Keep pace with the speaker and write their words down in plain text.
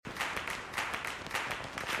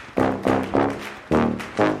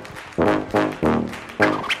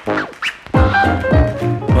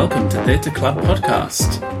to Theatre Club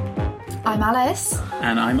Podcast. I'm Alice.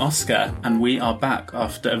 And I'm Oscar, and we are back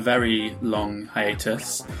after a very long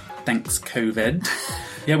hiatus. Thanks, COVID.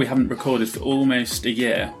 Yeah, we haven't recorded for almost a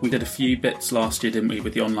year. We did a few bits last year, didn't we,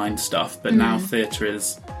 with the online stuff, but now theatre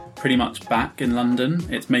is pretty much back in London.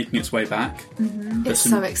 It's making its way back. It's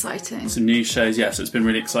so exciting. Some new shows, yes. It's been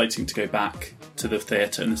really exciting to go back to the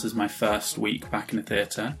theatre, and this is my first week back in the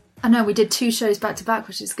theatre. I know, we did 2 shows back to back,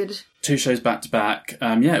 which is good. 2 shows back to back.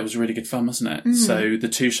 Yeah, it was really good fun, wasn't it? So the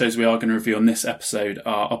 2 shows we are going to review on this episode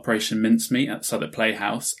are Operation Mincemeat at Southwark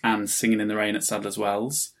Playhouse and Singing in the Rain at Sadler's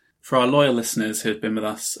Wells. For our loyal listeners who have been with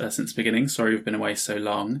us since the beginning, sorry we've been away so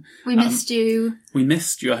long. We missed you. We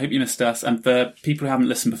missed you. I hope you missed us. And for people who haven't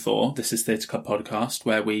listened before, this is Theatre Club Podcast,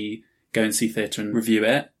 where we go and see theatre and review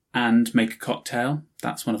it and make a cocktail.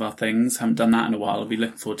 That's one of our things. Haven't done that in a while. I'll be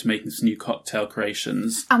looking forward to making some new cocktail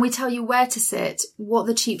creations. And we tell you where to sit, what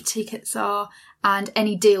the cheap tickets are, and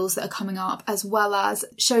any deals that are coming up, as well as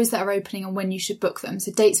shows that are opening and when you should book them.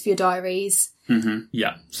 So dates for your diaries.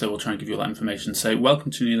 Yeah, so we'll try and give you all that information. So welcome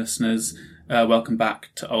to new listeners. Welcome back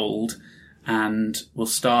to old. And we'll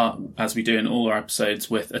start, as we do in all our episodes,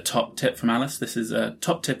 with a top tip from Alice. This is a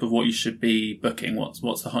top tip of what you should be booking. What's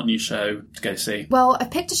the hot new show to go see? Well, I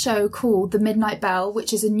picked a show called The Midnight Bell,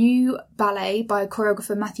 which is a new ballet by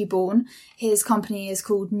choreographer Matthew Bourne. His company is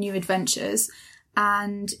called New Adventures.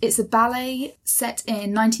 And it's a ballet set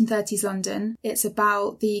in 1930s London. It's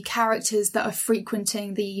about the characters that are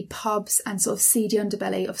frequenting the pubs and sort of seedy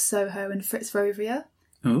underbelly of Soho and Fitzrovia.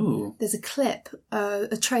 Ooh. There's a clip,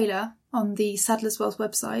 a trailer on the Sadler's Wells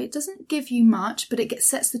website. It doesn't give you much, but it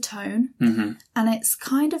sets the tone. And it's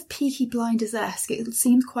kind of Peaky Blinders-esque. It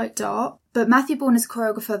seems quite dark. But Matthew Bourne is a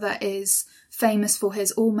choreographer that is famous for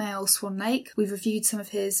his all-male Swan Lake. We've reviewed some of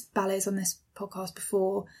his ballets on this podcast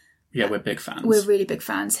before. Yeah, we're big fans. We're really big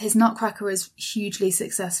fans. His Nutcracker is hugely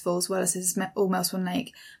successful, as well as his all-male Swan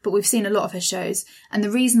Lake. But we've seen a lot of his shows. And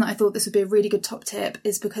the reason that I thought this would be a really good top tip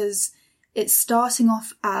is because it's starting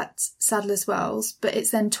off at Sadler's Wells, but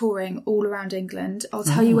it's then touring all around England. I'll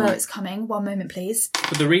tell you where it's coming. One moment, please.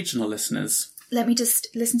 For the regional listeners. Let me just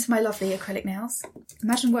listen to my lovely acrylic nails.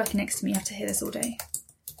 Imagine working next to me. You have to hear this all day.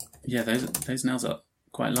 Yeah, those nails are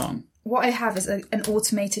quite long. What I have is an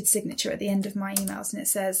automated signature at the end of my emails, and it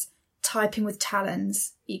says, typing with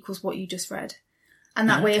talons equals what you just read. And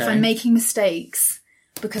that way, if I'm making mistakes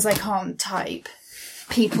because I can't type,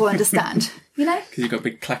 people understand, you know? Because you've got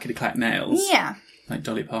big clackety-clack nails. Yeah. Like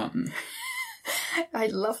Dolly Parton. I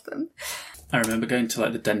love them. I remember going to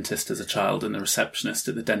the dentist as a child, and the receptionist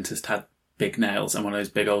at the dentist had big nails and one of those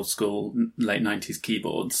big old school late 90s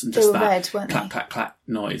keyboards. And just they were that red, weren't clack, they? clack, clack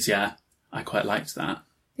noise, yeah. I quite liked that.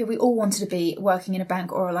 Yeah, we all wanted to be working in a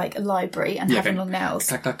bank or a library and having long nails.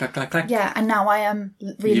 Clack, clack, clack, clack, clack. Yeah, and now I am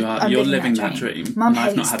really You're living that dream. Mum and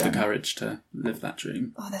I've not hates had them. the courage to live that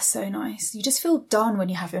dream. Oh, they're so nice. You just feel done when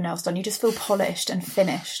you have your nails done. You just feel polished and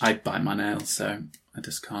finished. I bite my nails, so I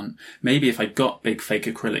just can't. Maybe if I got big fake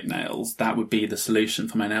acrylic nails, that would be the solution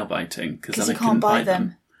for my nail biting. Because then you I can't couldn't buy bite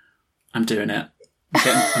them. I'm doing it.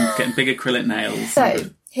 I'm getting big acrylic nails. So,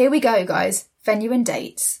 here we go, guys. Venue and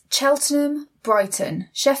dates. Cheltenham, Brighton,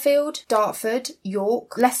 Sheffield, Dartford,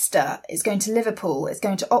 York, Leicester. It's going to Liverpool. It's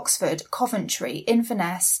going to Oxford, Coventry,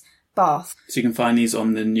 Inverness, Bath. So you can find these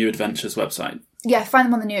on the New Adventures website. Yeah, find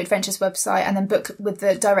them on the New Adventures website and then book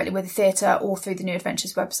directly with the theatre or through the New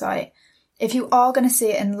Adventures website. If you are going to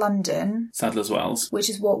see it in London, Sadler's Wells, which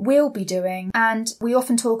is what we'll be doing, and we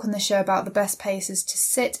often talk on the show about the best places to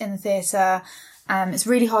sit in the theatre. It's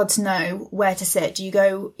really hard to know where to sit. You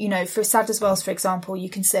go, for Sadler's Wells, for example, you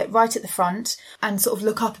can sit right at the front and sort of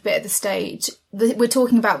look up a bit at the stage. We're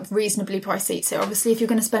talking about reasonably priced seats here. Obviously, if you're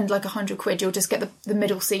going to spend £100, you'll just get the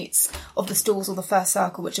middle seats of the stalls or the first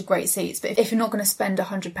circle, which are great seats. But if you're not going to spend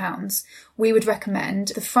 £100, we would recommend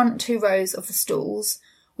the front 2 rows of the stalls,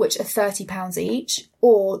 which are £30 each,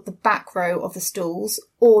 or the back row of the stalls,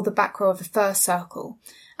 or the back row of the first circle,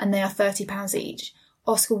 and they are £30 each.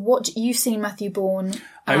 Oscar, you've seen Matthew Bourne?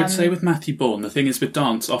 I would say with Matthew Bourne, the thing is with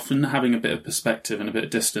dance, often having a bit of perspective and a bit of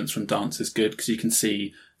distance from dance is good because you can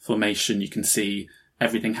see formation, you can see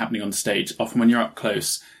everything happening on stage. Often when you're up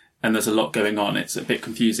close and there's a lot going on, it's a bit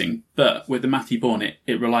confusing. But with the Matthew Bourne,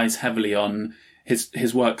 it relies heavily on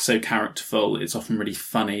his work so characterful. It's often really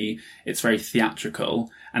funny. It's very theatrical.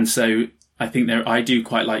 And so I think I do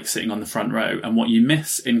quite like sitting on the front row. And what you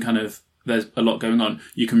miss in there's a lot going on,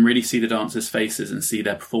 you can really see the dancers' faces and see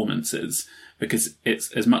their performances because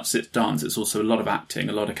it's as much as it's dance, it's also a lot of acting,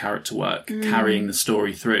 a lot of character work, carrying the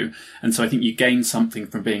story through. And so I think you gain something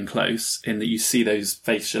from being close in that you see those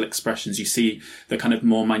facial expressions, you see the kind of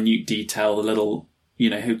more minute detail, the little you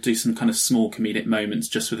know, he'll do some kind of small comedic moments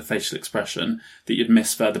just with a facial expression that you'd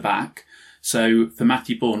miss further back. So for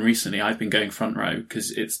Matthew Bourne recently, I've been going front row because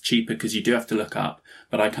it's cheaper because you do have to look up,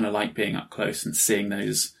 but I kind of like being up close and seeing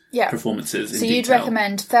those performances in So you'd detail.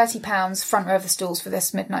 recommend £30 front row of the stalls for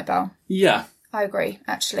this Midnight Bell? Yeah. I agree,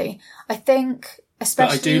 actually. I think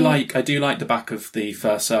especially... But I do like the back of the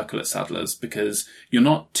first circle at Sadler's because you're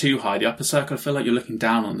not too high. The upper circle, I feel like you're looking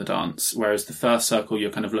down on the dance, whereas the first circle, you're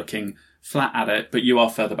kind of looking flat at it, but you are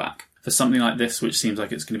further back. For something like this, which seems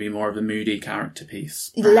like it's going to be more of a moody character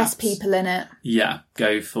piece. Perhaps, less people in it. Yeah,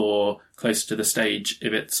 go for close to the stage.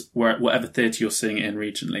 If it's whatever theatre you're seeing it in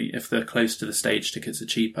regionally, if the close to the stage tickets are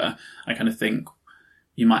cheaper, I kind of think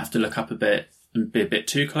you might have to look up a bit and be a bit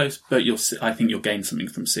too close, but I think you'll gain something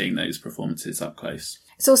from seeing those performances up close.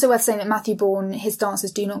 It's also worth saying that Matthew Bourne, his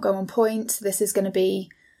dances do not go on point. This is going to be...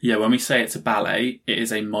 Yeah, when we say it's a ballet, it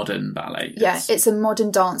is a modern ballet. It's a modern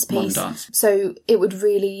dance piece. Modern dance. So it would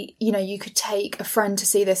really, you know, you could take a friend to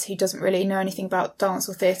see this who doesn't really know anything about dance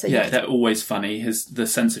or theatre. Yeah, they're always funny. The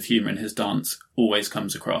sense of humour in his dance always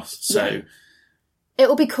comes across. So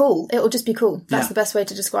it'll be cool. It'll just be cool. That's the best way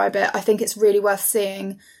to describe it. I think it's really worth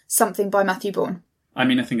seeing something by Matthew Bourne. I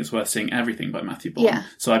mean, I think it's worth seeing everything by Matthew Bourne. Yeah.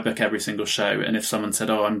 So I book every single show, and if someone said,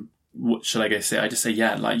 what should I go see? I just say,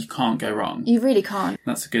 you can't go wrong. You really can't.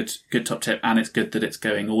 That's a good top tip, and it's good that it's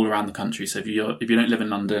going all around the country. So if you don't live in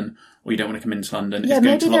London or you don't want to come into London, it's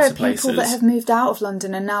going to lots of places. Maybe there are people that have moved out of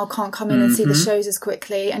London and now can't come in and see the shows as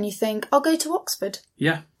quickly, and you think, I'll go to Oxford.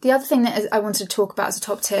 Yeah. The other thing that I wanted to talk about as a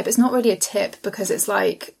top tip, it's not really a tip because it's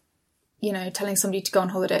like, you know, telling somebody to go on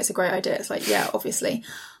holiday, it's a great idea. It's like, yeah, obviously,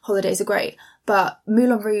 holidays are great. But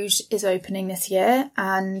Moulin Rouge is opening this year,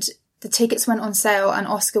 and the tickets went on sale, and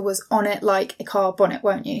Oscar was on it like a car bonnet,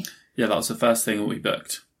 weren't you? Yeah, that was the first thing that we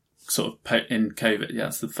booked, sort of in COVID. Yeah,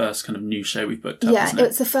 it's the first kind of new show we booked up, isn't it?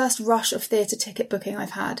 It's the first rush of theatre ticket booking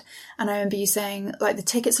I've had. And I remember you saying, like, the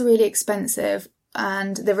tickets are really expensive,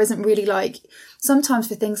 and there isn't really, like... Sometimes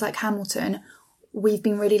for things like Hamilton, we've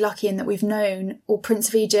been really lucky in that we've known, or Prince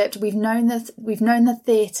of Egypt, we've known the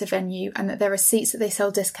theatre venue, and that there are seats that they sell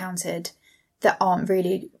discounted that aren't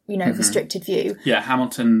really, you know, restricted view. Yeah,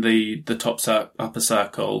 Hamilton, the upper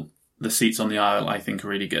circle, the seats on the aisle, I think are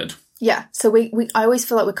really good. Yeah, so I always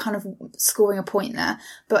feel like we're kind of scoring a point there.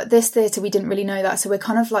 But this theatre, we didn't really know that, so we're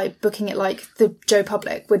kind of like booking it like the Joe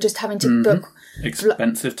Public. We're just having to book...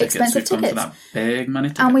 Expensive tickets. We've gone for that big money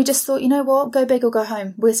ticket. And we just thought, you know what, go big or go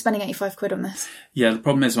home. We're spending £85 on this. Yeah, the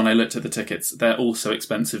problem is when I looked at the tickets, they're all so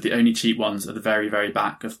expensive. The only cheap ones are the very, very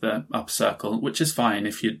back of the upper circle, which is fine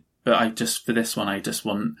but for this one,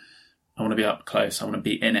 I want to be up close, I want to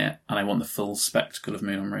be in it, and I want the full spectacle of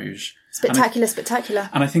Moulin Rouge. Spectacular.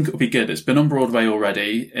 And I think it'll be good. It's been on Broadway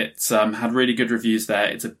already. It's had really good reviews there.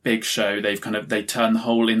 It's a big show. They turn the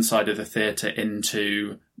whole inside of the theatre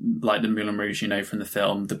into like the Moulin Rouge, you know, from the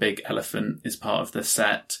film. The big elephant is part of the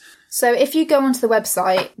set. So if you go onto the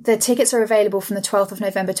website, the tickets are available from the 12th of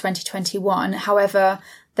November 2021. However,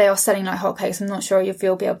 they are selling like hotcakes. I'm not sure if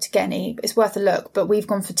you'll be able to get any. It's worth a look, but we've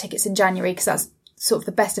gone for tickets in January because that's sort of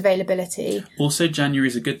the best availability. Also, January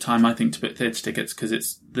is a good time, I think, to book theatre tickets because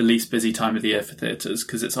it's the least busy time of the year for theatres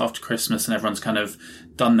because it's after Christmas and everyone's kind of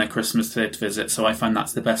done their Christmas theatre visit. So I find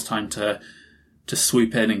that's the best time to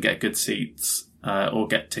swoop in and get good seats or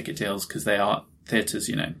get ticket deals because theatres,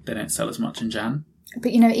 you know, they don't sell as much in Jan.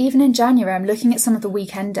 But, you know, even in January, I'm looking at some of the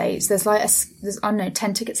weekend dates. There's I don't know,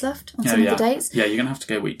 10 tickets left on some of the dates. Yeah, you're going to have to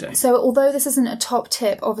go weekday. So although this isn't a top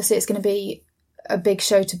tip, obviously it's going to be a big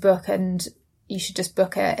show to book and you should just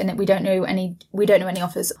book it. And we don't know any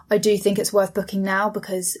offers. I do think it's worth booking now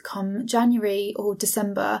because come January or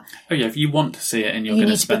December... Oh yeah, if you want to see it and you're going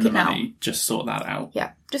to spend the money, just sort that out.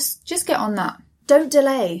 Yeah, just get on that. Don't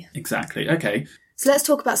delay. Exactly. Okay. So let's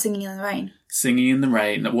talk about Singing in the Rain. Singing in the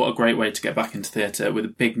Rain. What a great way to get back into theatre with a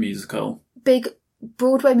big musical. Big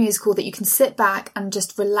Broadway musical that you can sit back and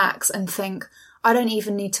just relax and think, I don't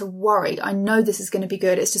even need to worry. I know this is going to be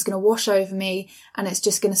good. It's just going to wash over me and it's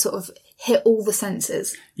just going to sort of hit all the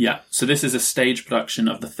senses. Yeah. So this is a stage production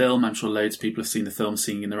of the film. I'm sure loads of people have seen the film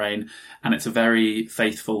Singing in the Rain, and it's a very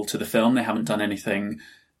faithful to the film. They haven't done anything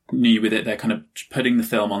new with it. They're kind of putting the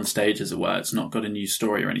film on stage, as it were. It's not got a new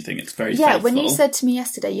story or anything. It's very faithful. Yeah, when you said to me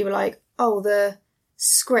yesterday, you were like, oh, the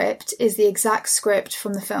script is the exact script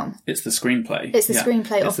from the film. It's the screenplay. It's the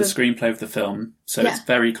screenplay of the screenplay of the film. So it's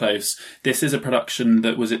very close. This is a production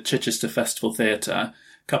that was at Chichester Festival Theatre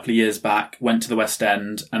a couple of years back, went to the West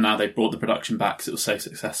End, and now they've brought the production back because it was so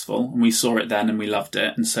successful. And we saw it then and we loved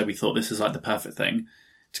it. And so we thought this is like the perfect thing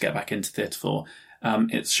to get back into theatre for.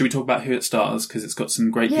 Should we talk about who it stars? Because it's got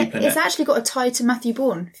some great people in it. It's actually got a tie to Matthew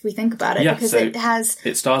Bourne, if we think about it, because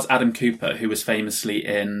it stars Adam Cooper, who was famously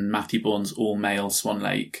in Matthew Bourne's all-male Swan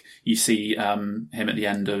Lake. You see him at the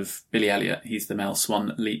end of Billy Elliot. He's the male swan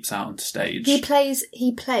that leaps out onto stage. He plays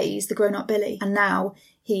the grown-up Billy, and now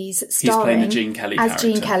he's starring playing the Gene Kelly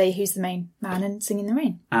character. Gene Kelly, who's the main man in Singing in the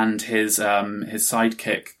Rain. And his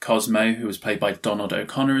sidekick, Cosmo, who was played by Donald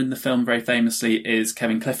O'Connor in the film very famously, is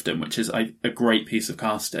Kevin Clifton, which is a great piece of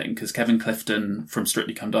casting, because Kevin Clifton from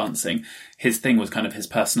Strictly Come Dancing, his thing was kind of his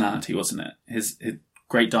personality, wasn't it? His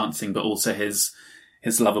great dancing, but also his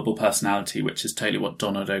lovable personality, which is totally what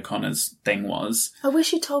Donald O'Connor's thing was. I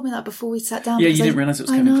wish you told me that before we sat down. Yeah, you didn't realise it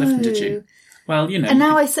was Kevin Clifton, did you? Well, you know.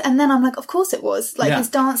 And then I'm like, of course it was. Like, his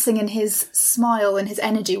dancing and his smile and his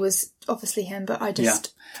energy was obviously him, but I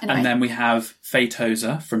just... Yeah. Anyway. And then we have Faye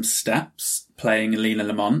Tozer from Steps playing Lena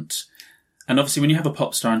Lamont. And obviously when you have a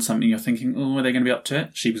pop star in something, you're thinking, oh, are they going to be up to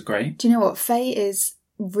it? She was great. Do you know what? Faye is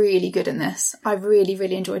really good in this. I really,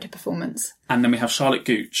 really enjoyed her performance. And then we have Charlotte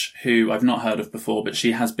Gooch, who I've not heard of before, but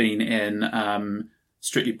she has been in...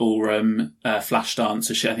 Strictly Ballroom,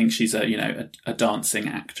 Flashdance. I think she's a dancing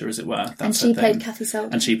actor, as it were. And she played Kathy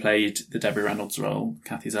Selden. And she played the Debbie Reynolds role,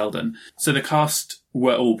 Kathy Selden. So the cast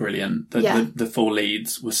were all brilliant. The four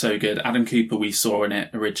leads were so good. Adam Cooper, we saw in it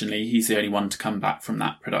originally. He's the only one to come back from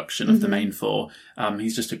that production of the main four.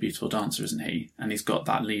 He's just a beautiful dancer, isn't he? And he's got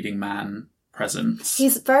that leading man presence.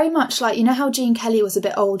 He's very much like, you know how Gene Kelly was a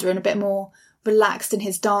bit older and a bit more relaxed in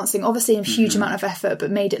his dancing, obviously a huge amount of effort, but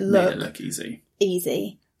made it look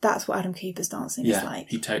easy. That's what Adam Cooper's dancing is like.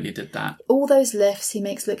 He totally did that. All those lifts he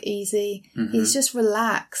makes look easy. He's just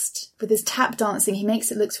relaxed. With his tap dancing, he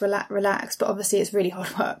makes it look relaxed, but obviously it's really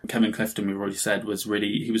hard work. Kevin Clifton, we've already said, was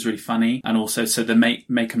really funny. And also, so the Make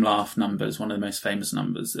 'em Laugh number is one of the most famous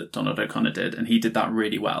numbers that Donald O'Connor did, and he did that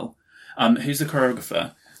really well. Who's the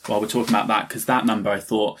choreographer? While we're talking about that, because that number, I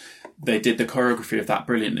thought they did the choreography of that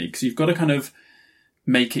brilliantly, because you've got to kind of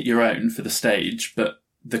make it your own for the stage, but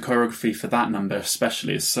the choreography for that number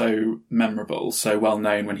especially is so memorable, so well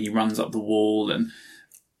known, when he runs up the wall and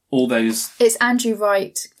all those... It's Andrew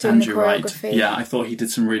Wright doing the choreography. Wright. Yeah, I thought he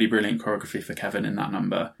did some really brilliant choreography for Kevin in that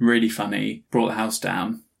number. Really funny, brought the house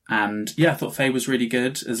down. And yeah, I thought Faye was really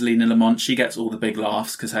good as Lena Lamont. She gets all the big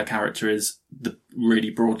laughs because her character is the really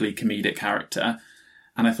broadly comedic character.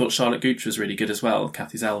 And I thought Charlotte Gooch was really good as well,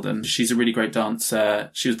 Kathy Selden. She's a really great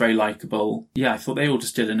dancer. She was very likeable. Yeah, I thought they all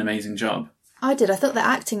just did an amazing job. I did. I thought the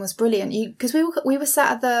acting was brilliant. Because we were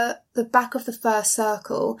sat at the back of the first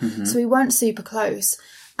circle, so we weren't super close.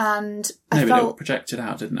 And I felt... it all projected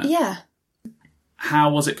out, didn't it? Yeah.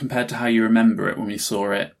 How was it compared to how you remember it when we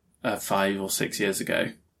saw it 5 or 6 years ago?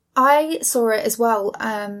 I saw it as well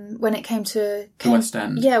when it came to... the West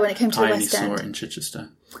End? Yeah, when it came to the West End. I only saw it in Chichester.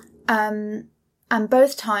 And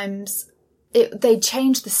both times... they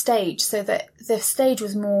changed the stage so that the stage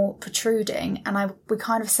was more protruding, and we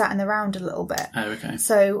kind of sat in the round a little bit. Oh, okay.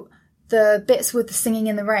 So the bits with the Singing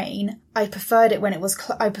in the Rain, I preferred it when it was...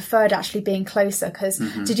 I preferred actually being closer, because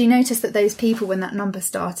did you notice that those people, when that number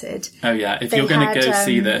started... Oh, yeah. If you're going to go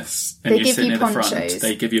see this and you sit near the front,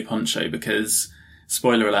 they give you a poncho because...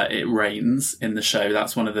 Spoiler alert, it rains in the show.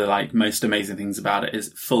 That's one of the most amazing things about it,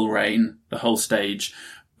 is full rain, the whole stage.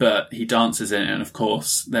 But he dances in it, and of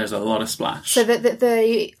course, there's a lot of splash. So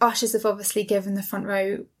the ushers have obviously given the front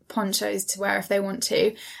row ponchos to wear if they want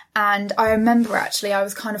to. And I remember actually I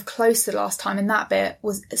was kind of closer last time, and that bit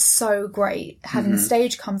was so great, having the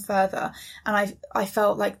stage come further. And I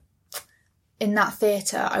felt like in that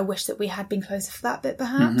theatre, I wish that we had been closer for that bit,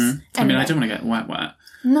 perhaps. Anyway. I mean, I don't want to get wet.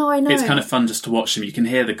 No, I know. It's kind of fun just to watch them. You can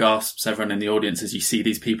hear the gasps, everyone in the audience, as you see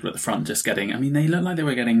these people at the front just getting... I mean, they look like they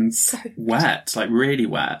were getting so wet, like really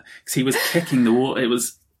wet. Because he was kicking the wall. It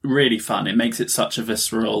was really fun. It makes it such a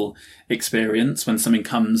visceral experience when something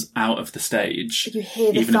comes out of the stage. You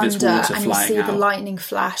hear the even thunder, if it's water and you see out. the lightning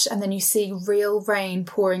flash, and then you see real rain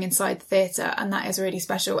pouring inside the theatre, and that is really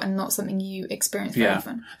special and not something you experience very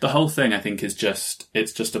often. The whole thing, I think, is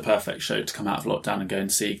it's just a perfect show to come out of lockdown and go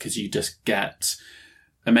and see, because you just get...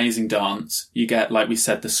 amazing dance. You get, like we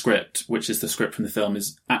said, the script, which is the script from the film,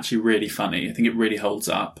 is actually really funny. I think it really holds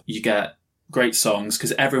up. You get great songs,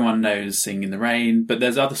 because everyone knows Singing in the Rain, but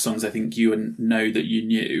there's other songs I think you know that you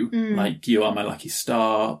knew, like You Are My Lucky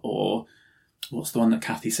Star, or what's the one that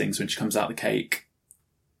Kathy sings when she comes out the cake?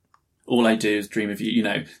 All I Do Is Dream of You. You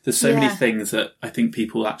know, there's so many things that I think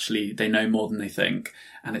people actually, they know more than they think.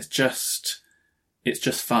 And it's just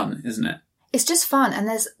fun, isn't it? It's just fun. And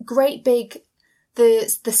there's great big...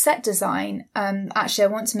 The set design, actually I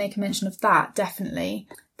want to make a mention of that, definitely.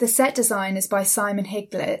 The set design is by Simon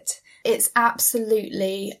Higlet. It's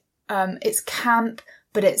absolutely It's camp,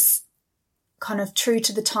 but it's kind of true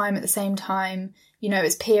to the time at the same time. You know,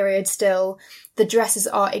 it's period still. The dresses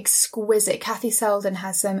are exquisite. Kathy Selden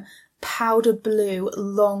has some powder blue,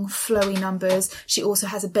 long, flowy numbers. She also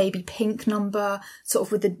has a baby pink number, sort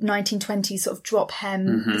of with the 1920s sort of drop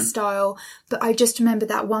hem style. But I just remember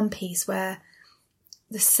that one piece where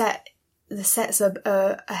the set's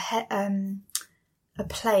a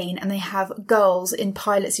plane, and they have girls in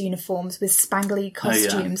pilots' uniforms with spangly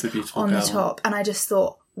costumes on the top. And I just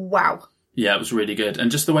thought, wow. Yeah, it was really good. And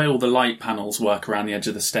just the way all the light panels work around the edge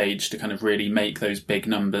of the stage to kind of really make those big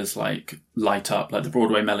numbers like light up, like the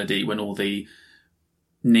Broadway Melody when all the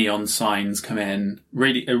neon signs come in.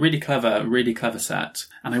 A really clever set.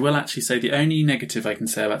 And I will actually say the only negative I can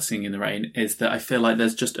say about Singing in the Rain is that I feel like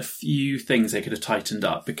there's just a few things they could have tightened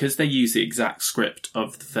up. Because they use the exact script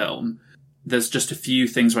of the film, there's just a few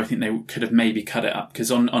things where I think they could have maybe cut it up. Because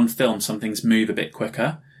on film, some things move a bit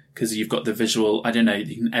quicker. Because you've got the visual, I don't know,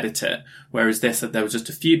 you can edit it. Whereas there was just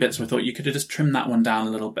a few bits where I thought you could have just trimmed that one down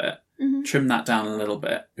a little bit. Trim that down a little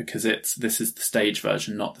bit, because this is the stage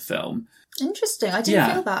version, not the film. Interesting. I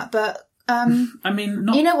didn't feel that, but I mean,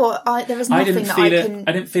 not, you know what? There was nothing that I can.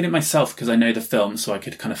 I didn't feel it myself because I know the film, so I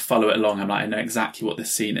could kind of follow it along. I know exactly what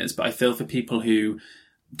this scene is. But I feel for people who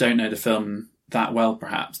don't know the film that well,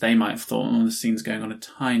 perhaps they might have thought, "Oh, the scene's going on a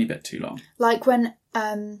tiny bit too long." Like when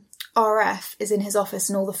RF is in his office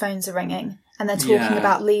and all the phones are ringing, and they're talking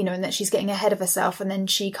about Lena and that she's getting ahead of herself, and then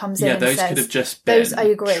she comes in and says... Yeah, those could have just been I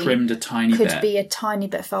agree, trimmed a tiny bit. Could be a tiny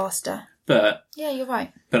bit faster. But... Yeah, you're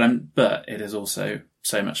right. But it is also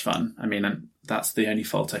so much fun. I mean, that's the only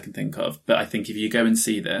fault I can think of. But I think if you go and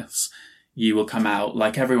see this, you will come out,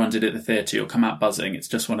 like everyone did at the theatre, you'll come out buzzing. It's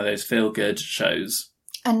just one of those feel-good shows.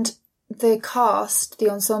 And the cast, the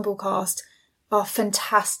ensemble cast... are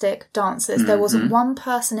fantastic dancers. There wasn't one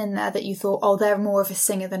person in there that you thought, oh, they're more of a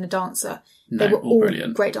singer than a dancer. No, they were all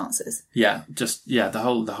brilliant. Great dancers. Yeah, the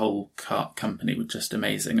whole company were just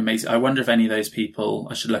amazing. I wonder if any of those people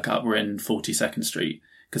I should look up were in 42nd Street,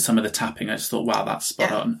 because some of the tapping I just thought, wow, that's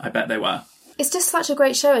spot on. I bet they were. It's just such a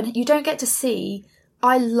great show, and you don't get to see...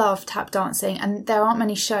 I love tap dancing, and there aren't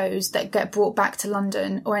many shows that get brought back to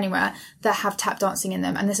London or anywhere that have tap dancing in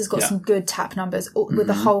them, and this has got some good tap numbers with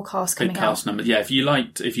the whole cast coming out. Good cast numbers. Yeah, if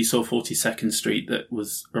you saw 42nd Street that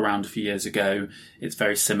was around a few years ago, it's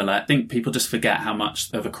very similar. I think people just forget how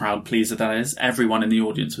much of a crowd pleaser that is. Everyone in the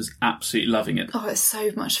audience was absolutely loving it. Oh, it's so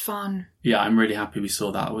much fun. Yeah, I'm really happy we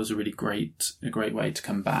saw that. It was a great way to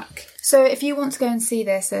come back. So if you want to go and see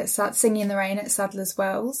this, it's at Singing in the Rain at Sadler's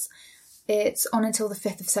Wells. It's on until the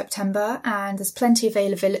 5th of September, and there's plenty of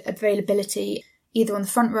availability either on the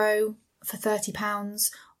front row for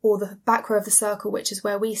 £30 or the back row of the circle, which is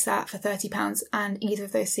where we sat, for £30, and either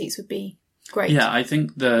of those seats would be great. Yeah, I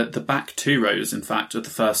think the back two rows, in fact, of the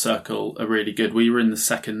first circle are really good. We were in the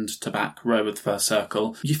second to back row of the first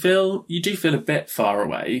circle. You do feel a bit far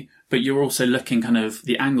away, but you're also looking kind of,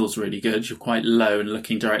 the angle's really good. You're quite low and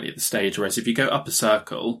looking directly at the stage, whereas if you go up a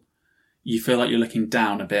circle... you feel like you're looking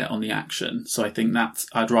down a bit on the action. So I think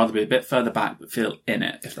I'd rather be a bit further back but feel in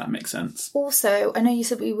it, if that makes sense. Also, I know you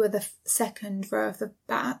said we were the second row of the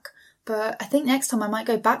back, but I think next time I might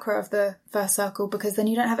go back row of the first circle, because then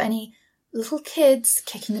you don't have any little kids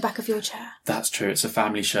kicking the back of your chair. That's true. It's a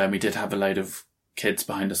family show, and we did have a load of kids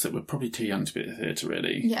behind us that were probably too young to be at the theatre,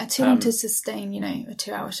 really. Yeah, too young to sustain, a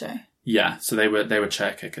 2-hour show. Yeah, so they were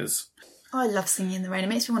chair kickers. Oh, I love Singing in the Rain. It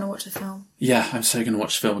makes me want to watch the film. Yeah, I'm so going to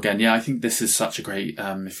watch the film again. Yeah, I think this is such a great,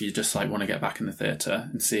 if you just want to get back in the theatre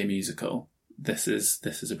and see a musical, this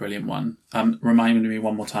is a brilliant one. Remind me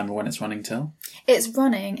one more time of when it's running till? It's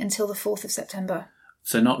running until the 4th of September.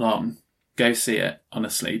 So not long. Go see it,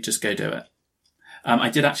 honestly. Just go do it. I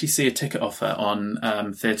did actually see a ticket offer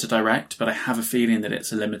on Theatre Direct, but I have a feeling that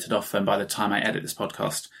it's a limited offer, and by the time I edit this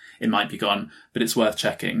podcast, it might be gone. But it's worth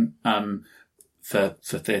checking. For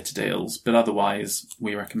theatre deals, but otherwise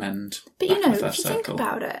we recommend. But if you think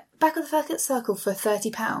about it, back of the first circle for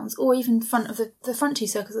 £30, or even front of the front two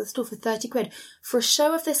circles of the store for £30 for a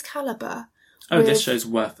show of this calibre. Oh, this show's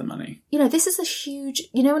worth the money. This is a huge.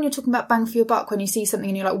 When you're talking about bang for your buck, when you see something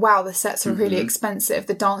and you're like, wow, the sets are really expensive,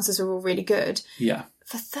 the dancers are all really good. Yeah.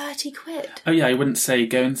 For £30. Oh yeah, I wouldn't say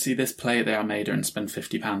go and see this play at the Almeida and spend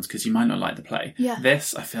 £50 because you might not like the play. Yeah.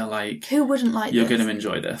 This, I feel like... Who wouldn't like You're going to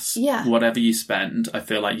enjoy this. Yeah. Whatever you spend, I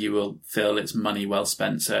feel like you will feel it's money well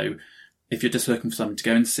spent. So if you're just looking for something to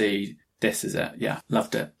go and see, this is it. Yeah,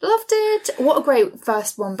 loved it. Loved it. What a great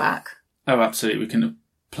first one back. Oh, absolutely. We couldn't have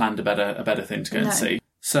planned a better thing to go and see.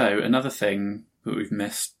 So another thing that we've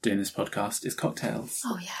missed doing this podcast is cocktails.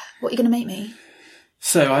 Oh yeah. What are you going to make me?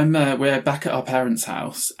 So we're back at our parents'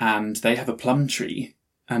 house, and they have a plum tree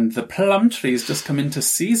And the plum tree's just come into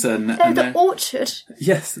season. No, and the orchard.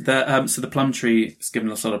 Yes, so the plum tree is giving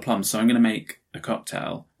us a lot of plums. So I'm going to make a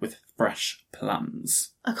cocktail with fresh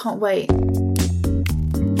plums. I can't wait.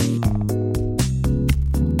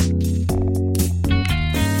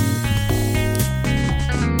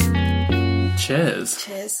 Cheers.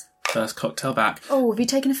 Cheers. First cocktail back. Oh, have you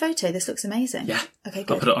taken a photo? This looks amazing. Yeah. Okay,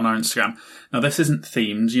 good. I'll put it on our Instagram. Now, this isn't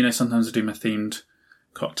themed. You know, sometimes I do my themed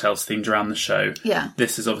cocktails themed around the show. Yeah.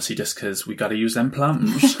 This is obviously just because we got to use them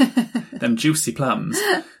plums. Them juicy plums.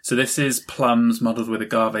 So this is plums muddled with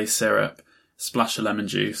agave syrup, splash of lemon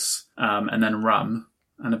juice, and then rum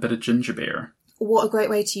and a bit of ginger beer. What a great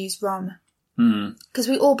way to use rum. Because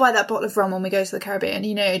we all buy that bottle of rum when we go to the Caribbean,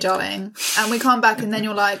 you know, darling. And we come back and then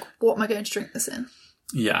you're like, what am I going to drink this in?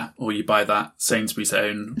 Yeah, or you buy that Sainsbury's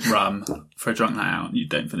own rum for a drunk night out and you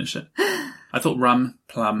don't finish it. I thought rum,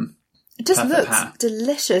 plum, it just perfect looks pair.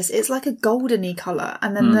 Delicious. It's like a goldeny colour.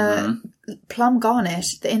 And then the plum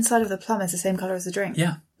garnish, the inside of the plum is the same colour as the drink.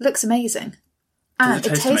 Yeah. Looks amazing. And it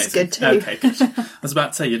tastes amazing? good too. Okay, good. I was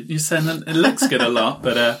about to say, you're saying that it looks good a lot,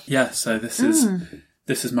 but yeah, so this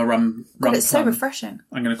is my rum God, it's plum. so refreshing.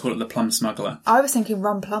 I'm going to call it the plum smuggler. I was thinking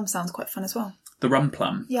rum plum sounds quite fun as well. The rum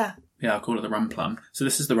plum? Yeah. Yeah, I'll call it the rum plum. So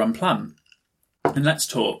this is the rum plum. And let's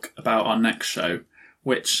talk about our next show,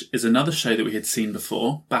 which is another show that we had seen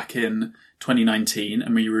before back in 2019,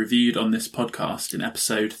 and we reviewed on this podcast in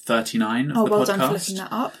episode 39 of the podcast. Oh, well done for looking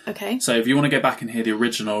that up. Okay. So if you want to go back and hear the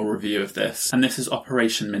original review of this, and this is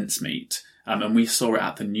Operation Mincemeat, and we saw it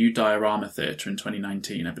at the New Diorama Theatre in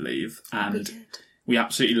 2019, I believe, and we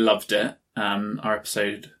absolutely loved it. Our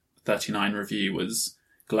episode 39 review was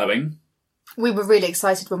glowing. We were really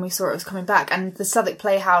excited when we saw it was coming back, and the Southwark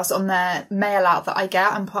Playhouse, on their mail out that I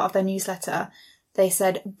get, I'm part of their newsletter, they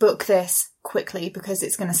said, book this quickly because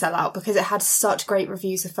it's going to sell out, because it had such great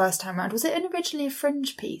reviews the first time round. Was it originally a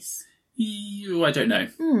Fringe piece? I don't know.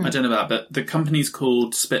 I don't know that, but the company's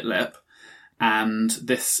called Spitlip, and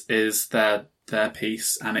this is their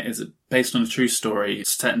piece, and it is based on a true story.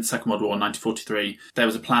 It's set in the Second World War, 1943. There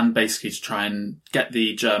was a plan basically to try and get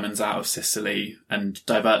the Germans out of Sicily and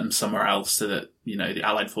divert them somewhere else so that, you know, the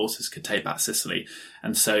Allied forces could take back Sicily.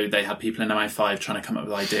 And so they had people in MI5 trying to come up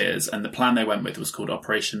with ideas, and the plan they went with was called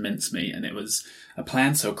Operation Mincemeat, and it was a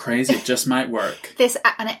plan so crazy it just might work.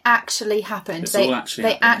 And it actually happened. They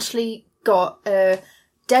actually got a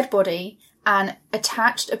dead body and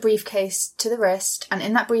attached a briefcase to the wrist, and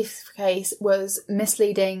in that briefcase was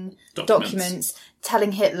misleading documents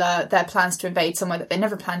telling Hitler their plans to invade somewhere that they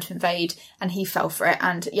never planned to invade, and he fell for it.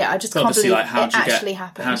 And yeah, I just can't believe it actually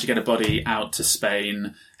happened. How do you get a body out to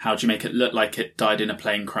Spain? How do you make it look like it died in a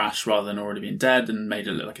plane crash rather than already being dead, and made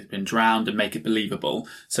it look like it's been drowned, and make it believable?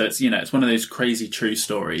 So it's, you know, it's one of those crazy true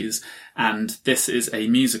stories. And this is a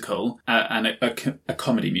musical, and a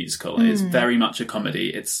comedy musical. It's very much a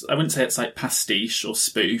comedy. I wouldn't say it's like pastiche or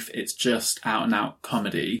spoof. It's just out and out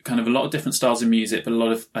comedy. Kind of a lot of different styles of music, but a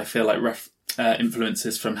lot of, I feel like,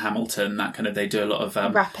 influences from Hamilton. That kind of, they do a lot of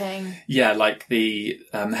rapping. Yeah, like the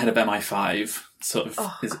head of MI5 sort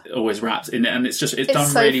of is always raps in it, and it's done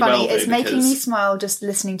so really funny. well. It's making me smile just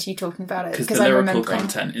listening to you talking about it, because the lyrical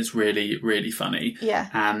content is really, really funny. Yeah,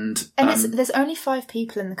 and there's only 5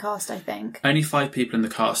 people in the cast, I think. Only 5 people in the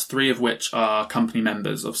cast, 3 of which are company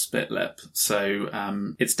members of Spitlip. So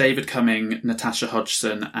it's David Cumming, Natasha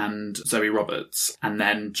Hodgson, and Zoe Roberts, and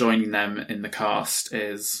then joining them in the cast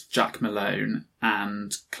is Jack Malone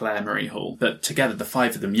and Claire Marie Hall. But together, the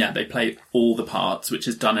 5 of them, yeah, they play all the parts, which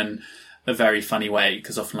is done in a very funny way,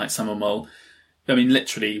 because often, like, someone will, I mean,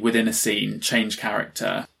 literally within a scene, change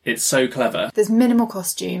character. It's so clever. There's minimal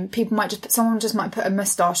costume. Someone just might put a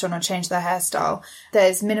moustache on or change their hairstyle.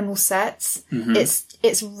 There's minimal sets.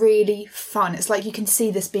 It's really fun. It's like you can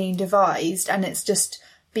see this being devised, and it's just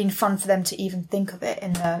been fun for them to even think of it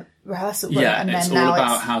in the rehearsal room. Yeah, and it's all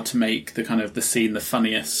about how to make the scene the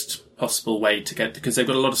funniest possible way to get, because they've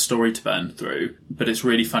got a lot of story to burn through, but it's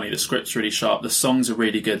really funny. The script's really sharp. The songs are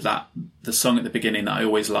really good. The song at the beginning that I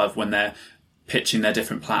always love when they're pitching their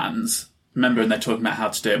different plans. Remember, and they're talking about how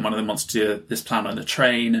to do it, and one of them wants to do this plan on the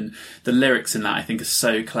train, and the lyrics in that, I think, are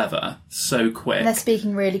so clever, so quick. And they're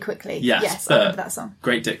speaking really quickly. Yes, I remember that song.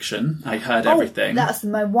 Great diction. I heard everything. That's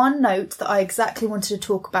my one note that I exactly wanted to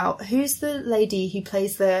talk about. Who's the lady who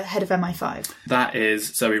plays the head of MI5? That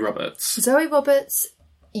is Zoe Roberts. Zoe Roberts,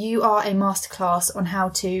 you are a masterclass on how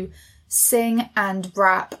to sing and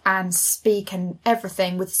rap and speak and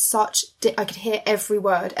everything with such... I could hear every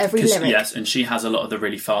word, every lyric. Yes, and she has a lot of the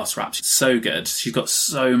really fast raps. She's so good. She's got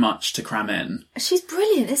so much to cram in. She's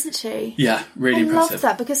brilliant, isn't she? Yeah, really impressive. I love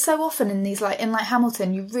that, because so often in these, like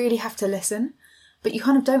Hamilton, you really have to listen, but you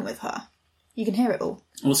kind of don't with her. You can hear it all.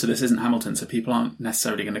 Also, this isn't Hamilton, so people aren't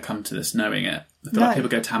necessarily going to come to this knowing it. I feel like people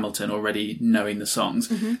go to Hamilton already knowing the songs.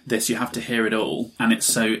 Mm-hmm. This, you have to hear it all, and it's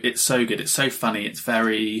so good. It's so funny. It's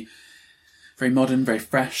very, very modern, very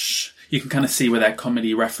fresh. You can kind of see where their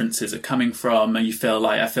comedy references are coming from, and I feel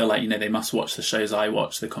like, they must watch the shows I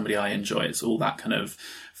watch, the comedy I enjoy. It's all that kind of,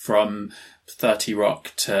 from 30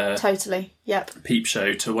 Rock to Totally, yep, Peep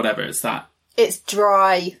Show to whatever. It's that. It's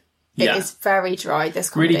dry. It is very dry, this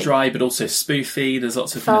comedy. Really dry, but also spoofy. There's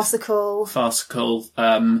lots of farcical.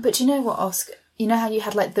 But you know what, Oscar? You know how you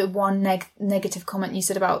had like the one negative comment you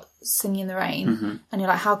said about Singing in the Rain, mm-hmm. and you're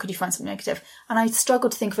like, how could you find something negative? And I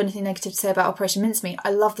struggled to think of anything negative to say about Operation Mincemeat. I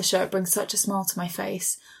love the show. It brings such a smile to my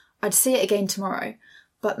face. I'd see it again tomorrow.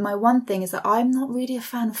 But my one thing is that I'm not really a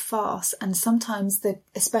fan of farce, and sometimes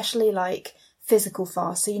especially like physical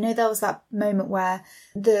farce. So, there was that moment where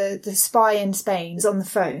the spy in Spain is on the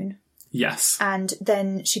phone. Yes. And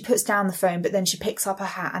then she puts down the phone, but then she picks up her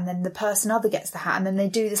hat, and then the other gets the hat, and then they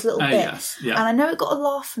do this little bit. Yes. Yeah. And I know it got a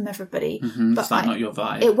laugh from everybody, mm-hmm. But that's not your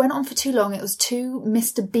vibe. It went on for too long. It was too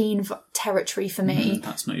Mr. Bean territory for me. Mm-hmm.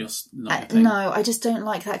 That's not your thing. No, I just don't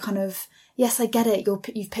like that kind of. Yes, I get it.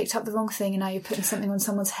 You've picked up the wrong thing, and now you're putting something on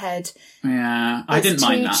someone's head. Yeah, I didn't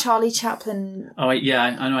mind that. Charlie Chaplin. Oh, yeah,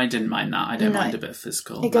 I know. I didn't mind that. I don't mind a bit of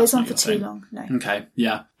physical. It goes on for too long. No. Okay,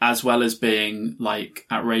 yeah. As well as being like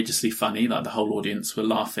outrageously funny, like the whole audience were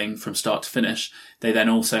laughing from start to finish. They then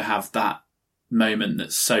also have that moment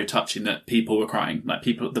that's so touching that people were crying. Like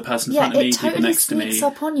the person in front of me, people next to me. Yeah, it totally sneaks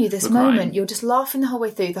up on you. This moment, you're just laughing the whole way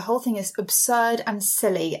through. The whole thing is absurd and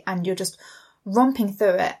silly, and you're just romping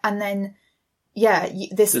through it, and then. Yeah,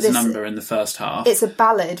 there's a number in the first half. It's a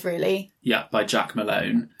ballad, really. Yeah, by Jack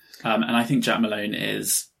Malone. And I think Jack Malone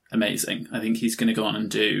is amazing. I think he's going to go on and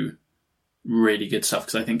do really good stuff,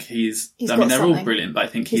 because I think they're all brilliant, but I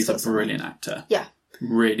think he's a brilliant actor. Yeah.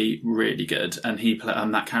 Really, really good. And he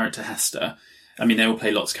that character, Hester. I mean, they all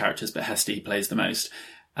play lots of characters, but Hester, he plays the most.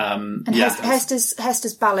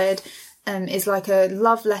 Hester's ballad is like a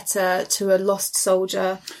love letter to a lost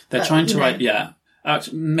soldier. They're trying to write,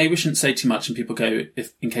 maybe we shouldn't say too much, and people go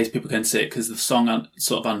in case people go and see it, because the song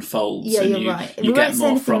sort of unfolds. Yeah, and you're right. You get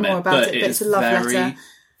more from it, but it's a love letter.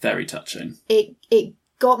 Very touching. It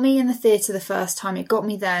got me in the theatre the first time. It got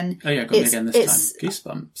me then. Oh yeah, it got me again this time.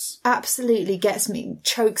 Goosebumps. Absolutely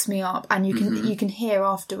chokes me up, and you can hear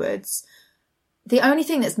afterwards. The only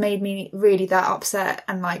thing that's made me really that upset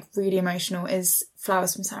and like really emotional is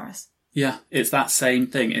Flowers from Saris. Yeah, it's that same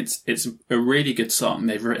thing. It's a really good song.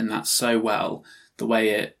 They've written that so well. The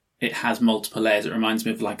way it has multiple layers. It reminds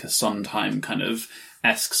me of like a Sondheim kind of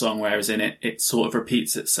esque song, whereas in it sort of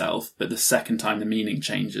repeats itself, but the second time the meaning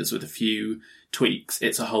changes with a few tweaks.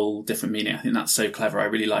 It's a whole different meaning. I think that's so clever. I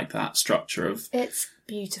really like that structure of. It's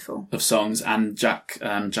beautiful. Of songs, and Jack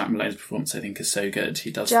Malone's performance I think is so good.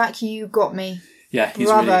 He does. Jack, you got me. Yeah, he's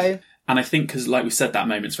Bravo. Really. And I think, because like we said, that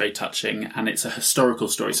moment's very touching, and it's a historical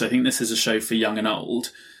story. So I think this is a show for young and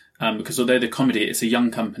old, because although the comedy, it's a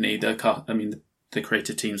young company. The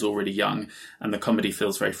creative team's already young, and the comedy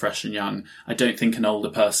feels very fresh and young. I don't think an older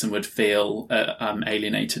person would feel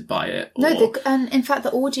alienated by it. And in fact,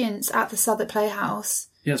 the audience at the Southwark Playhouse...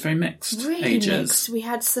 Yeah, it's very mixed. Really ages. Mixed. We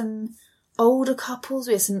had some older couples.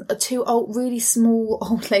 We had some two really small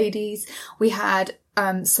old ladies. We had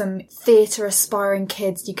some theatre aspiring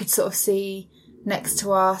kids you could sort of see next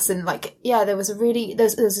to us. And there was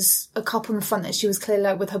a couple in the front that she was clearly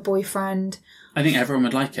like with her boyfriend. I think everyone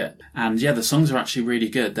would like it. And yeah, the songs are actually really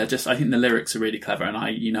good. I think the lyrics are really clever, and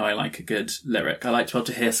I like a good lyric. I like to be able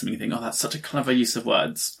to hear something and think, oh, that's such a clever use of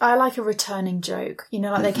words. I like a returning joke.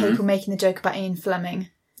 They keep making the joke about Ian Fleming.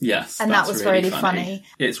 Yes. And that was really funny.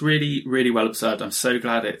 It's really, really well observed. I'm so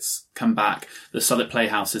glad it's come back. The Southwark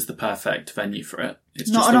Playhouse is the perfect venue for it. It's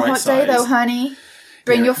not just on the a right hot size. day though, honey.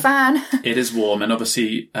 Bring your fan. It is warm, and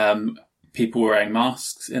obviously people were wearing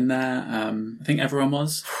masks in there. I think everyone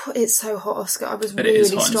was. It's so hot, Oscar. I was really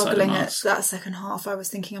struggling at that second half. I was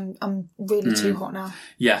thinking I'm really too hot now.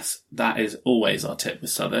 Yes, that is always our tip with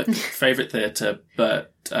Southwark. Favourite theatre,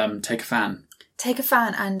 but take a fan. Take a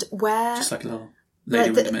fan and wear... Just like a little Lady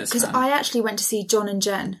Windermere's fan. Because I actually went to see John and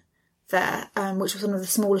Jen there, which was one of the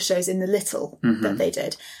smaller shows in the Little that they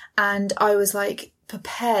did. And I was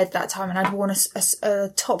prepared that time, and I'd worn a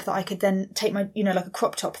top that I could then take my, like a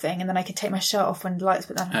crop top thing, and then I could take my shirt off when the lights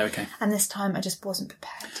went down. Oh, okay. And this time I just wasn't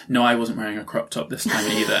prepared. No, I wasn't wearing a crop top this time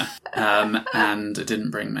either. And I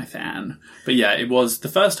didn't bring my fan. But yeah,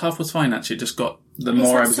 the first half was fine actually. It just got The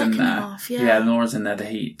more I was in second there, half, yeah. the more I was in there, the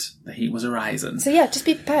heat was arising. So yeah, just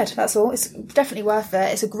be prepared. That's all. It's definitely worth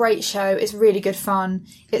it. It's a great show. It's really good fun.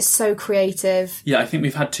 It's so creative. Yeah, I think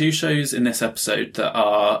we've had 2 shows in this episode that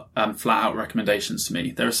are flat out recommendations to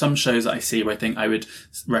me. There are some shows that I see where I think I would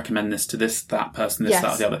recommend this to that person, this,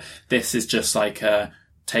 that, or the other. This is just like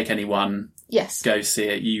take anyone. Yes. Go see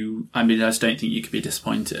it. I just don't think you could be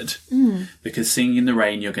disappointed. Because Singing in the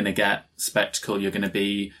Rain, you're going to get spectacle.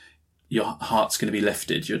 Your heart's going to be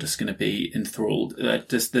lifted. You're just going to be enthralled.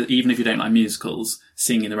 Even if you don't like musicals,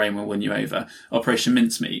 Singing in the Rain will win you over. Operation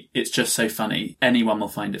Mincemeat, it's just so funny. Anyone will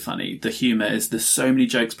find it funny. The humour there's so many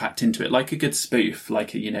jokes packed into it, like a good spoof,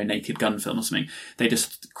 like a, Naked Gun film or something. They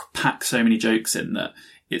just pack so many jokes in that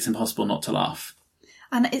it's impossible not to laugh.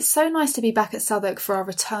 And it's so nice to be back at Southwark for our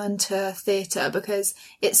return to theatre, because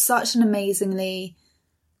it's such an amazingly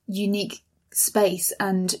unique space,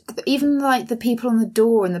 and even like the people on the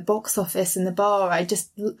door and the box office and the bar, I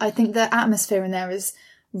think the atmosphere in there is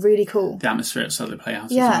really cool. The atmosphere at Southwark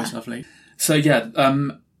Playhouse is always lovely. So yeah,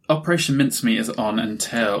 Operation Mincemeat is on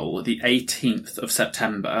until the 18th of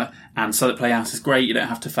September, and Southwark Playhouse is great. You don't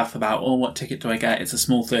have to faff about, what ticket do I get? It's a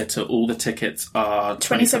small theatre. All the tickets are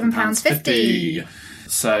 £27.50.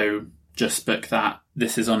 So just book that.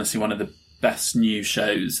 This is honestly one of the best new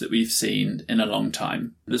shows that we've seen in a long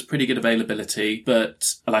time. There's pretty good availability,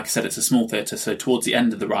 but like I said, it's a small theatre, so towards the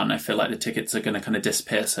end of the run, I feel like the tickets are going to kind of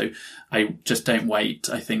disappear. So I just don't wait.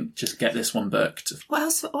 I think just get this one booked.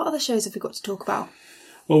 What other shows have we got to talk about?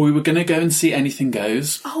 Well, we were going to go and see Anything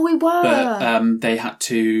Goes. Oh, we were. But they had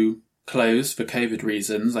to close for COVID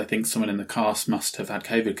reasons. I think someone in the cast must have had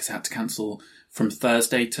COVID because they had to cancel from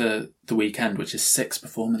Thursday to the weekend, which is 6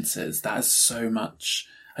 performances. That is so much.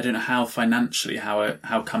 I don't know how financially,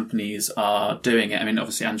 how companies are doing it. I mean,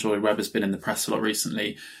 obviously Andrew Lloyd Webber's been in the press a lot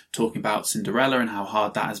recently talking about Cinderella and how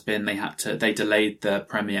hard that has been. They delayed the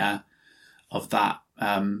premiere of that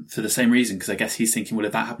for the same reason, because I guess he's thinking, well,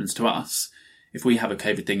 if that happens to us, if we have a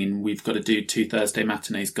COVID thing and we've got to do 2 Thursday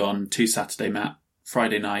matinees gone, 2 Saturday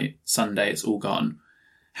Friday night, Sunday, it's all gone.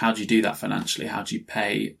 How do you do that financially? How do you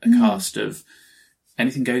pay a cast of...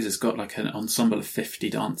 Anything Goes has got like an ensemble of 50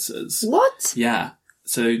 dancers. What? Yeah.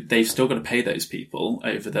 So they've still got to pay those people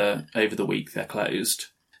over the week they're closed.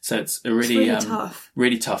 So it's really tough.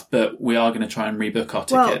 Really tough. But we are going to try and rebook our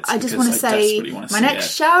tickets. Well, I just want to say my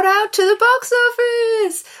next shout out to the box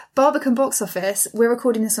office, Barbican Box Office. We're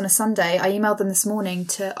recording this on a Sunday. I emailed them this morning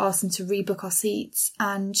to ask them to rebook our seats,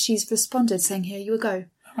 and she's responded saying, "Here you go."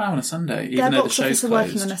 Oh, wow, on a Sunday, even though the show's closed.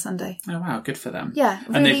 Working on a Sunday. Oh wow, good for them. Yeah,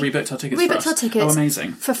 really, and they've rebooked our tickets. Rebooked our tickets. Oh,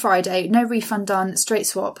 amazing! For Friday, no refund done, straight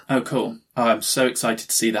swap. Oh, cool! Oh, I'm so excited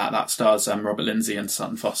to see that. That stars Robert Lindsay and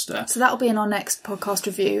Sutton Foster. So that'll be in our next podcast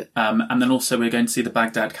review. And then also we're going to see the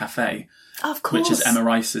Baghdad Cafe, of course, which is Emma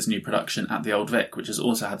Rice's new production at the Old Vic, which has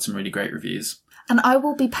also had some really great reviews. And I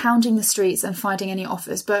will be pounding the streets and finding any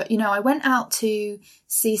offers. But, I went out to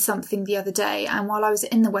see something the other day, and while I was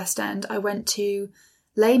in the West End, I went to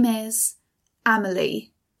Les Mis,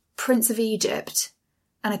 Amelie, Prince of Egypt,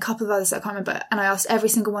 and a couple of others that I can't remember. And I asked every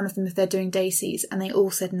single one of them if they're doing day seats, and they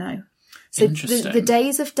all said no. So the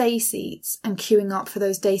days of day seats and queuing up for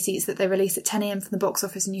those day seats that they release at 10 a.m. from the box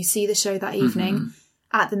office and you see the show that evening,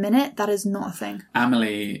 at the minute, that is not a thing.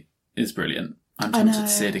 Amelie is brilliant. I'm tempted to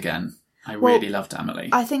see it again. I really loved Amelie.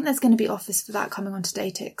 I think there's going to be offers for that coming on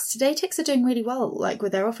Todaytix. Todaytix are doing really well,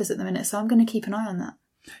 with their offers at the minute, so I'm going to keep an eye on that.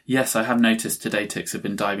 Yes, I have noticed Todaytix have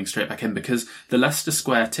been diving straight back in, because the Leicester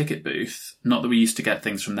Square ticket booth, not that we used to get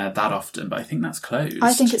things from there that often, but I think that's closed.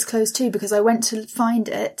 I think it's closed too, because I went to find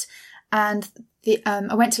it, and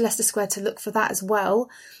I went to Leicester Square to look for that as well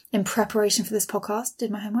in preparation for this podcast,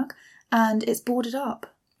 did my homework, and it's boarded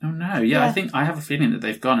up. Oh no, yeah. I think I have a feeling that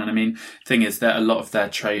they've gone, and I mean, the thing is that a lot of their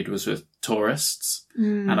trade was with tourists,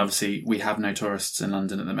 and obviously we have no tourists in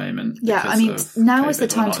London at the moment. Yeah, I mean, now is the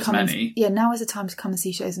time to come. Now is the time to come and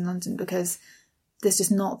see shows in London, because there's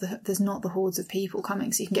just not the hordes of people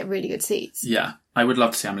coming, so you can get really good seats. Yeah, I would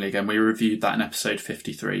love to see Amelie again. We reviewed that in episode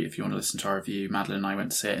 53. If you want to listen to our review, Madeline and I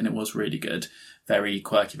went to see it, and it was really good. Very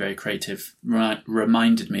quirky, very creative.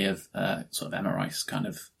 Reminded me of sort of Emma Rice kind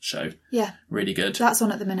of show. Yeah. Really good. That's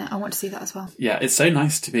on at the minute. I want to see that as well. Yeah, it's so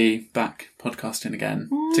nice to be back podcasting again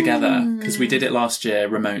together, because we did it last year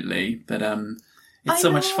remotely, but it's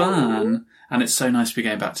so much fun. And it's so nice to be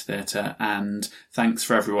going back to theatre, and thanks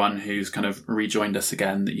for everyone who's kind of rejoined us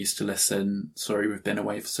again that used to listen. Sorry we've been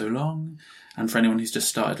away for so long. And for anyone who's just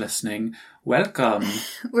started listening, welcome.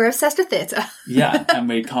 We're obsessed with theatre. Yeah, and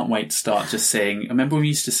we can't wait to start just seeing... I remember we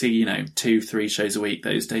used to see, 2-3 shows a week.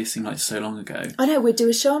 Those days seem like so long ago. I know, we'd do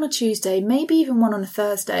a show on a Tuesday, maybe even one on a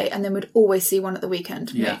Thursday, and then we'd always see one at the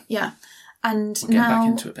weekend. Yeah. Yeah. And We're getting now, back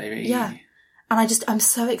into it, baby. Yeah. And I'm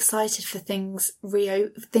so excited for things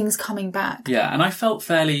coming back. Yeah, and I felt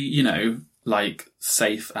fairly, like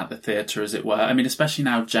safe at the theatre, as it were. I mean, especially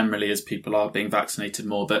now generally as people are being vaccinated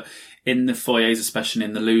more, but in the foyers, especially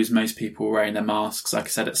in the loos, most people were wearing their masks. Like I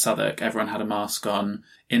said, at Southwark, everyone had a mask on.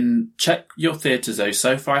 Check your theatres though.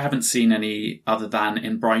 So far I haven't seen any other than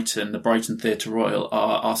in Brighton. The Brighton Theatre Royal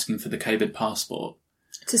are asking for the COVID passport.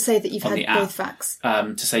 To say that you've had both vax.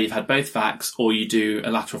 To say you've had both vax, or you do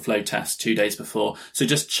a lateral flow test 2 days before. So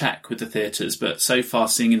just check with the theatres. But so far,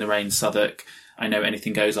 Singing in the Rain, Southwark, I know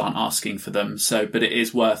Anything Goes aren't asking for them. But it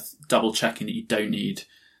is worth double checking that you don't need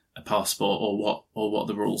a passport or what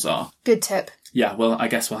the rules are. Good tip. Yeah, well, I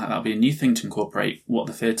guess that'll be a new thing to incorporate, what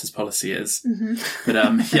the theatre's policy is. Mm-hmm.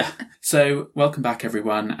 But yeah. So welcome back,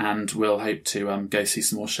 everyone, and we'll hope to go see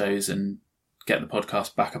some more shows and get the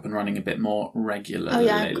podcast back up and running a bit more regularly. Oh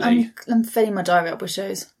yeah, I'm filling my diary up with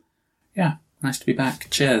shows. Yeah, nice to be back.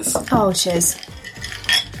 Cheers. Oh, cheers.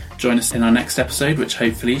 Join us in our next episode, which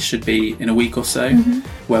hopefully should be in a week or so,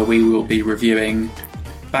 where we will be reviewing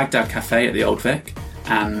Baghdad Cafe at the Old Vic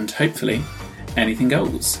and hopefully Anything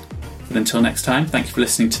Goes. But until next time, thank you for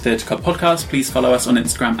listening to Theatre Club Podcast. Please follow us on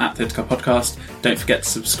Instagram at Theatre Club Podcast. Don't forget to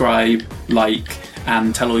subscribe, like,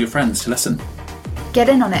 and tell all your friends to listen. Get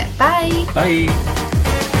in on it. Bye. Bye.